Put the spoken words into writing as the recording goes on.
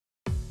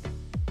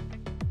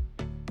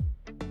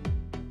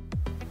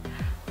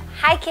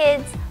Hi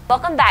kids,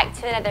 welcome back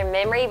to another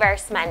Memory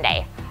Verse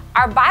Monday.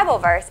 Our Bible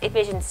verse,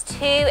 Ephesians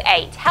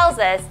 2:8, tells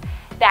us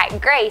that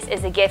grace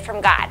is a gift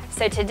from God.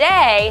 So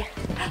today,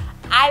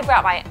 I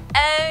brought my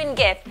own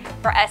gift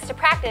for us to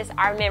practice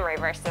our memory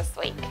verse this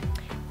week.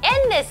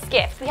 In this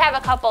gift, we have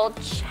a couple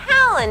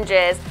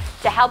challenges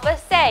to help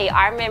us say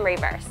our memory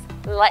verse.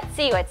 Let's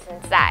see what's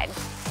inside.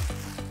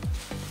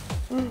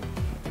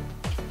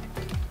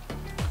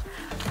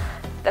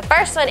 The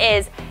first one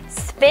is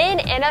spin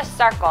in a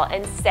circle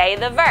and say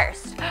the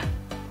verse.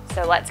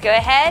 So let's go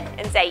ahead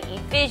and say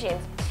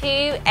Ephesians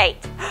 2:8.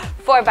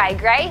 For by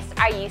grace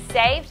are you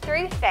saved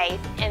through faith,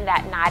 and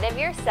that not of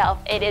yourself,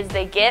 it is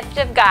the gift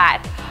of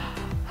God.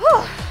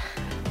 Whew.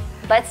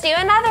 Let's do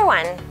another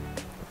one.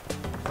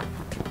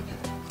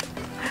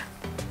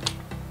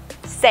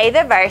 Say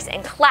the verse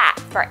and clap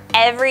for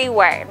every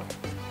word.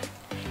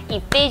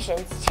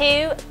 Ephesians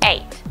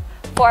 2:8.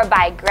 For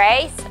by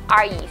grace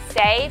are ye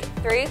saved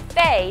through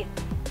faith,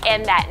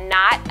 and that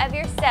not of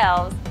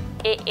yourselves,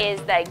 it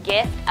is the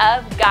gift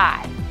of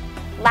God.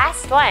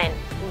 Last one.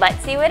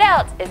 Let's see what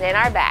else is in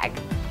our bag.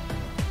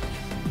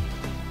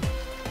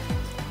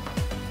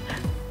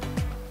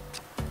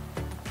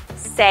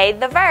 Say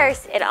the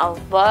verse in a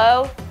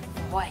low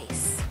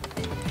voice.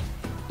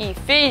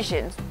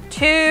 Ephesians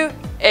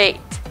 2:8.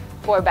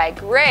 For by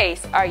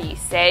grace are ye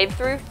saved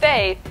through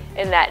faith,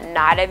 and that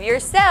not of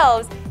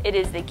yourselves, it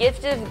is the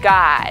gift of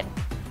God.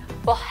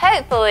 Well,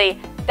 hopefully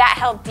that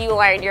helped you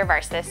learn your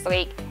verse this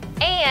week,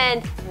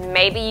 and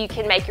maybe you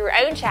can make your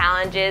own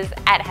challenges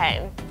at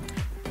home.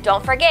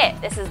 Don't forget,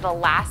 this is the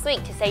last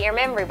week to say your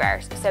memory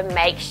verse, so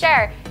make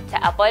sure to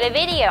upload a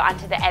video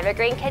onto the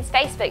Evergreen Kids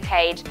Facebook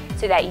page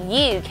so that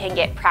you can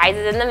get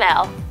prizes in the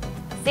mail.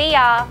 See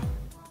y'all!